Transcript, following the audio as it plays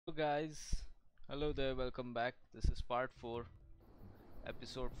Guys, hello there, welcome back. This is part 4,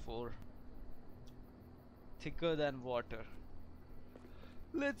 episode 4, Thicker Than Water.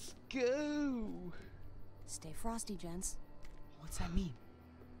 Let's go! Stay frosty, gents. What's that mean?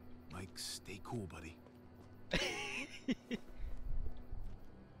 Mike, stay cool, buddy.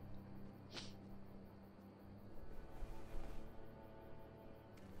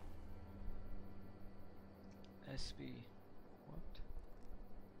 SP. What?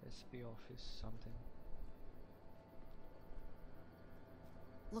 SP office something.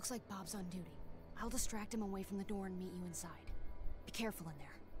 Looks like Bob's on duty. I'll distract him away from the door and meet you inside. Be careful in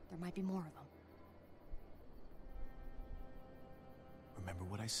there. There might be more of them. Remember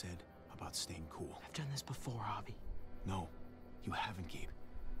what I said about staying cool? I've done this before, Hobby. No, you haven't, Gabe.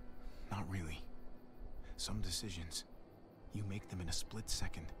 Not really. Some decisions, you make them in a split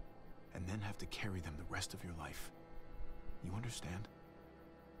second, and then have to carry them the rest of your life. You understand?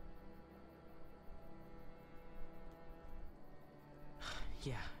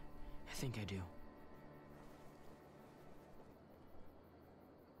 Yeah, I think I do.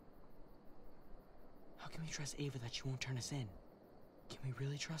 How can we trust Ava that she won't turn us in? Can we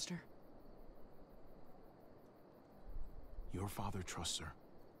really trust her? Your father trusts her,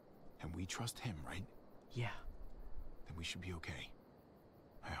 and we trust him, right? Yeah. Then we should be okay.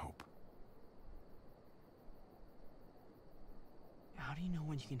 I hope. How do you know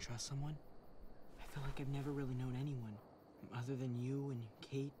when you can trust someone? I feel like I've never really known anyone, other than you and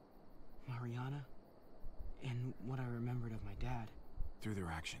Kate, Mariana, and what I remembered of my dad. Through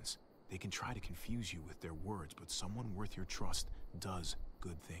their actions, they can try to confuse you with their words, but someone worth your trust does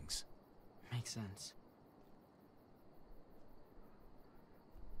good things. Makes sense.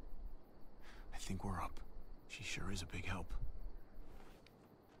 I think we're up. She sure is a big help.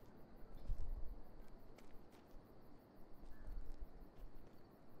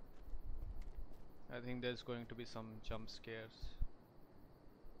 I think there's going to be some jump scares.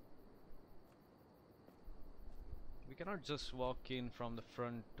 We cannot just walk in from the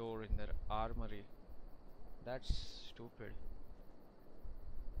front door in their armory. That's stupid.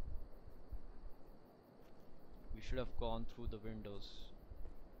 We should have gone through the windows.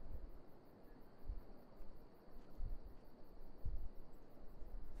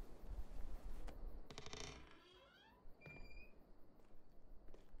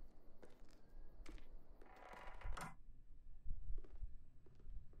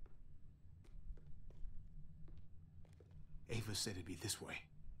 Ava said it'd be this way.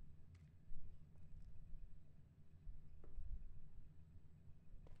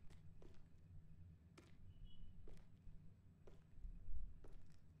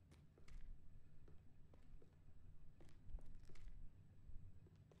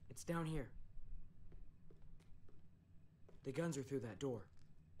 It's down here. The guns are through that door.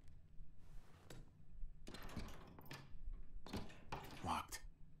 Locked.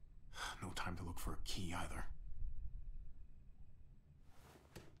 No time to look for a key either.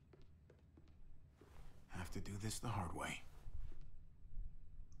 Have to do this the hard way.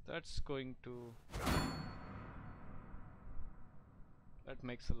 That's going to... That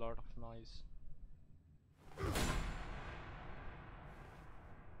makes a lot of noise.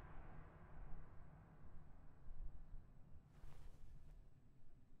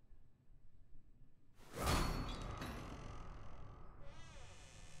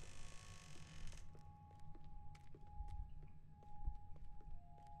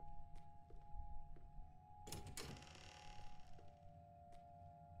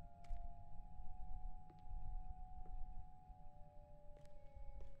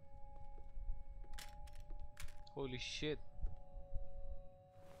 Holy shit.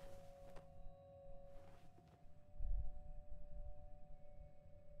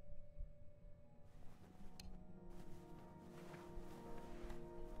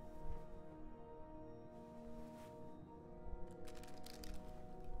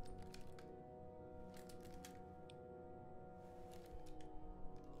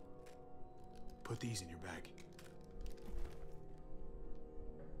 Put these in your bag.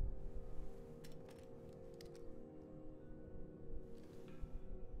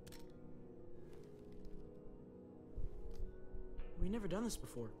 We've never done this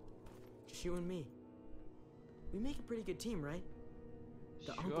before. Just you and me. We make a pretty good team, right?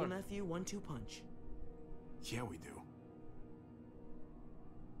 The Sure. uncle-nephew 1-2 punch. Yeah, we do.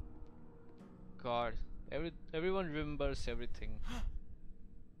 God, everyone remembers everything.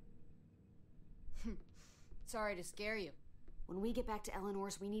 Sorry to scare you. When we get back to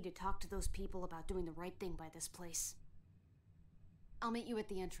Eleanor's, we need to talk to those people about doing the right thing by this place. I'll meet you at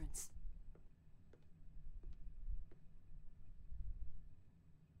the entrance.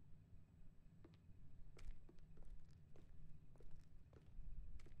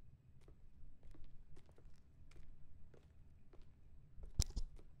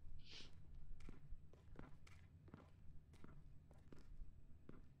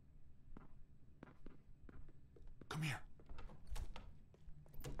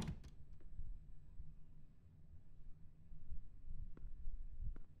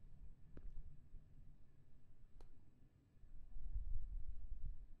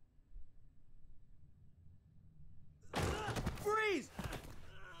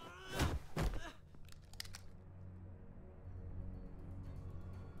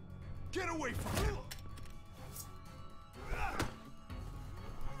 Get away from him!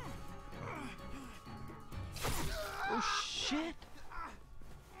 Oh shit!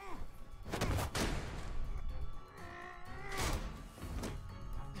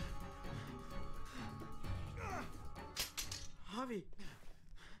 Javi,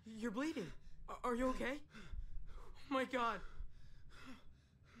 you're bleeding. Are you okay? Oh my God.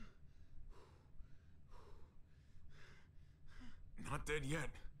 Not dead yet.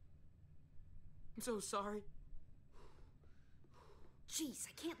 I'm so sorry. Jeez,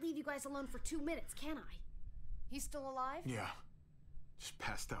 I can't leave you guys alone for 2 minutes, can I? He's still alive? Yeah. Just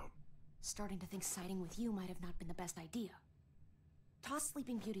passed out. Starting to think siding with you might have not been the best idea. Toss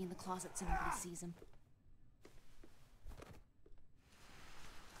Sleeping Beauty in the closet so nobody sees him.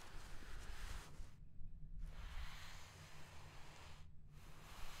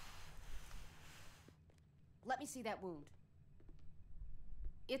 Let me see that wound.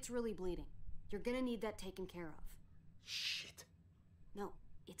 It's really bleeding. You're gonna need that taken care of. Shit. No,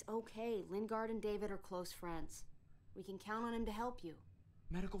 it's okay. Lingard and David are close friends. We can count on him to help you.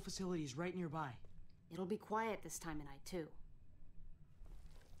 Medical facilities right nearby. It'll be quiet this time of night, too.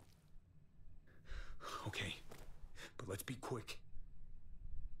 Okay, but let's be quick.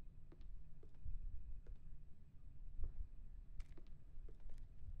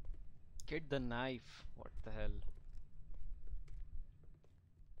 Get the knife. What the hell?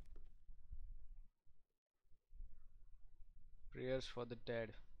 Prayers for the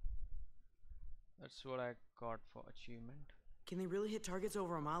dead. That's what I got for achievement. Can they really hit targets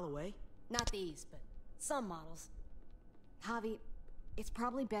over a mile away? Not these, but some models. Javi, it's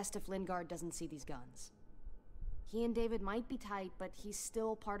probably best if Lingard doesn't see these guns. He and David might be tight, but he's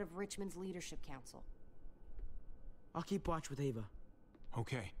still part of Richmond's leadership council. I'll keep watch with Ava.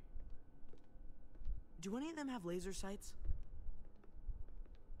 Okay. Do any of them have laser sights?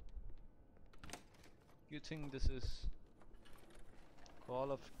 You think this is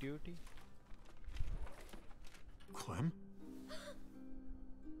Call of Duty? Clem?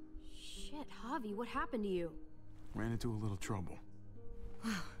 Shit, Javi, what happened to you? Ran into a little trouble.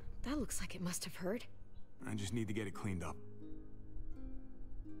 Wow, that looks like it must have hurt. I just need to get it cleaned up.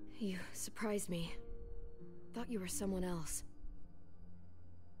 You surprised me. Thought you were someone else.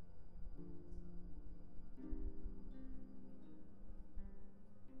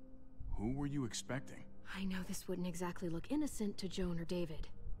 Who were you expecting? I know this wouldn't exactly look innocent to Joan or David.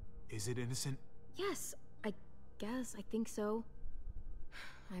 Is it innocent? Yes, I think so.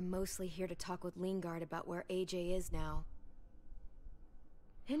 I'm mostly here to talk with Lingard about where AJ is now.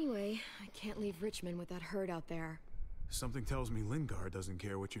 Anyway, I can't leave Richmond with that herd out there. Something tells me Lingard doesn't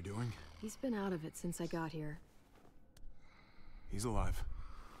care what you're doing. He's been out of it since I got here. He's alive.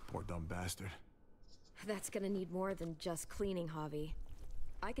 Poor dumb bastard. That's gonna need more than just cleaning, Javi.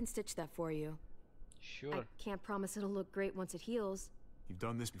 I can stitch that for you. Sure. I can't promise it'll look great once it heals. You've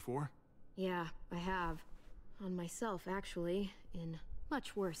done this before? Yeah, I have. On myself, actually, in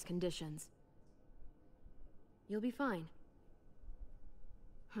much worse conditions. You'll be fine.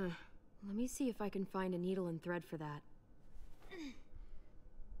 Huh. Let me see if I can find a needle and thread for that.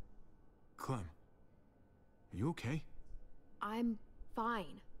 Clem, are you okay? I'm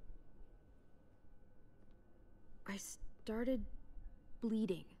fine. I started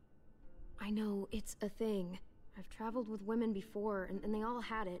bleeding. I know, it's a thing. I've traveled with women before, and they all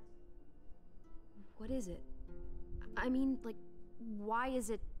had it. What is it? I mean, like, why is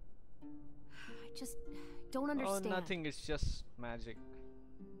it... I just don't understand. Oh, nothing. It's just magic.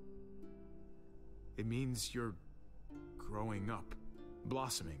 It means you're growing up,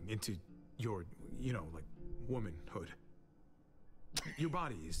 blossoming into your, you know, like, womanhood. Your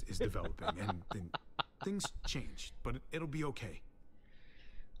body is developing, and then things change, but it'll be okay.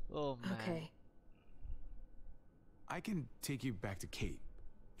 Oh man. Okay. I can take you back to Kate.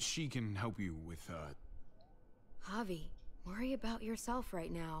 She can help you with, Javi, worry about yourself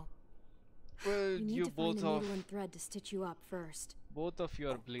right now. Well, You need you to find both a of needle and thread to stitch you up first. both of you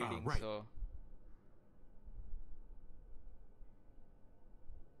are bleeding, right. so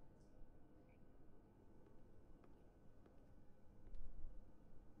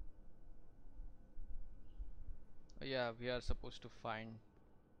yeah, we are supposed to find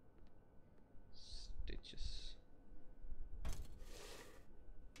stitches.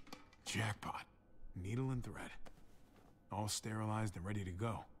 jackpot. Needle and thread. All sterilized and ready to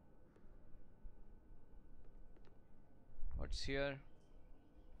go. What's here?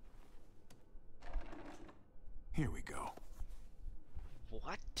 Here we go.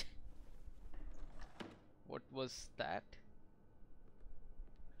 What? What was that?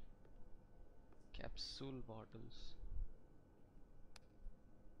 Capsule bottles.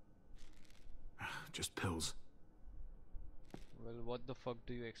 just pills. Well, what the fuck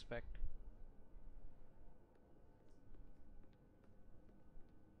do you expect?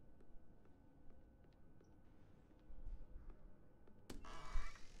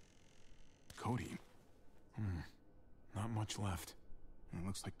 Codeine? Not much left. It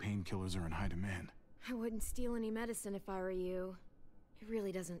looks like painkillers are in high demand. I wouldn't steal any medicine if I were you. It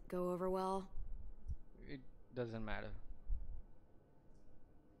really doesn't go over well. It doesn't matter.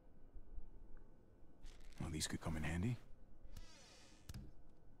 Well, these could come in handy.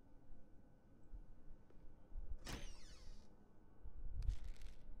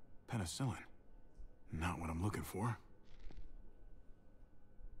 Penicillin. Not what I'm looking for.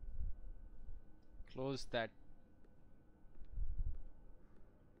 Close that.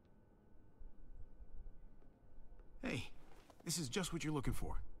 Hey, this is just what you're looking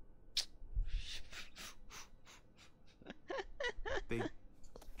for. They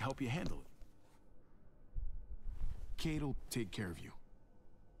help you handle it. Kate'll take care of you.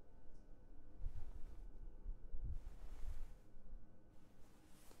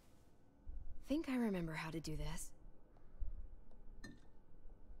 Think I remember how to do this.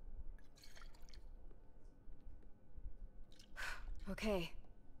 Okay,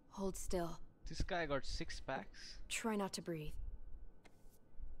 hold still. This guy got 6 packs. Try not to breathe.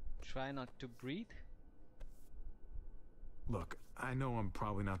 Try not to breathe. Look, I know I'm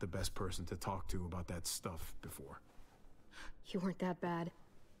probably not the best person to talk to about that stuff before. You weren't that bad.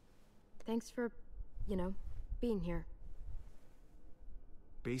 Thanks for, being here.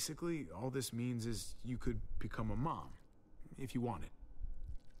 Basically, all this means is you could become a mom, if you wanted.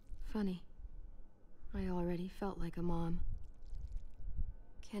 Funny. I already felt like a mom.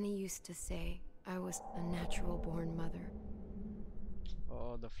 Kenny used to say I was a natural-born mother.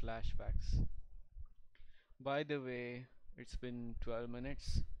 Oh, the flashbacks. By the way, it's been 12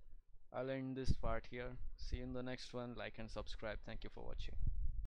 minutes. I'll end this part here. See you in the next one. Like and subscribe. Thank you for watching.